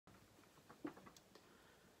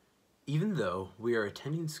Even though we are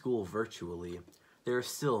attending school virtually, there are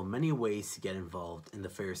still many ways to get involved in the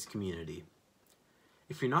Ferris community.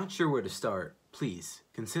 If you're not sure where to start, please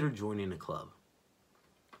consider joining a club.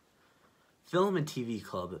 Film and TV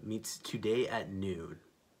Club meets today at noon.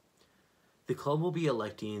 The club will be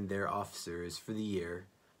electing their officers for the year,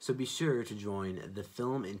 so be sure to join the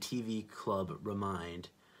Film and TV Club Remind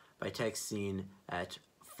by texting at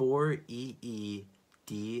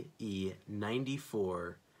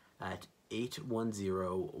 4EEDE94 at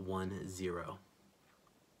 81010.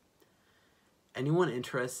 Anyone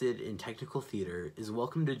interested in technical theater is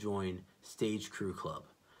welcome to join Stage Crew Club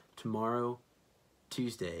tomorrow,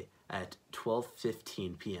 Tuesday at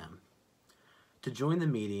 12:15 p.m. To join the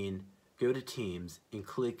meeting, go to Teams and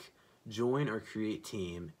click Join or Create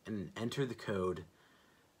Team and enter the code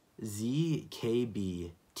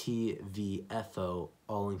ZKBTVFO,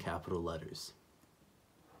 all in capital letters.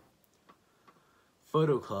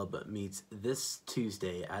 Photo Club meets this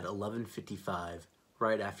Tuesday at 11:55,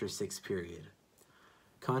 right after 6th period.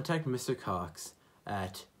 Contact Mr. Cox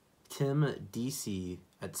at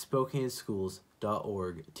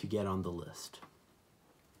timdc@spokaneschools.org to get on the list.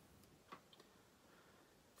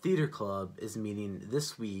 Theater Club is meeting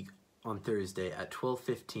this week on Thursday at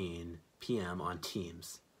 12:15 p.m. on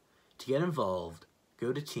Teams. To get involved,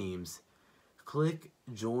 go to Teams, click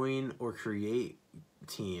Join or Create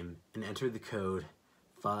Team, and enter the code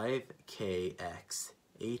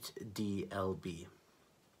 5KX8DLB.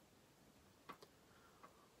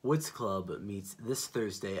 Woods Club meets this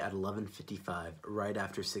Thursday at 11:55, right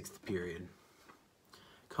after 6th period.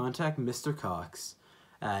 Contact Mr. Cox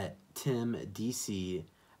at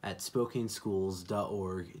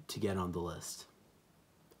timdc@spokaneschools.org to get on the list.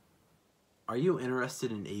 Are you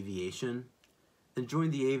interested in aviation? Then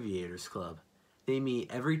join the Aviators Club. They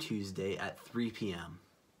meet every Tuesday at 3 p.m.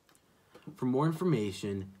 For more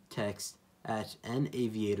information, text at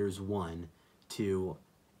naviators1 to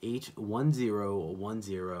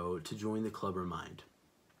 81010 to join the club Remind.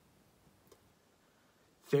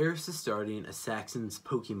 Ferris is starting a Saxon's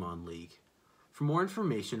Pokemon League. For more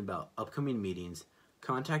information about upcoming meetings,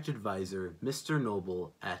 contact advisor Mr.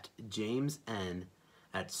 Noble at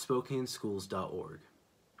jamesn@spokaneschools.org.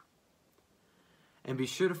 And be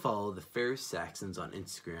sure to follow the Ferris Saxons on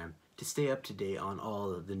Instagram to stay up to date on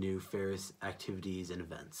all of the new Ferris activities and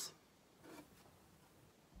events.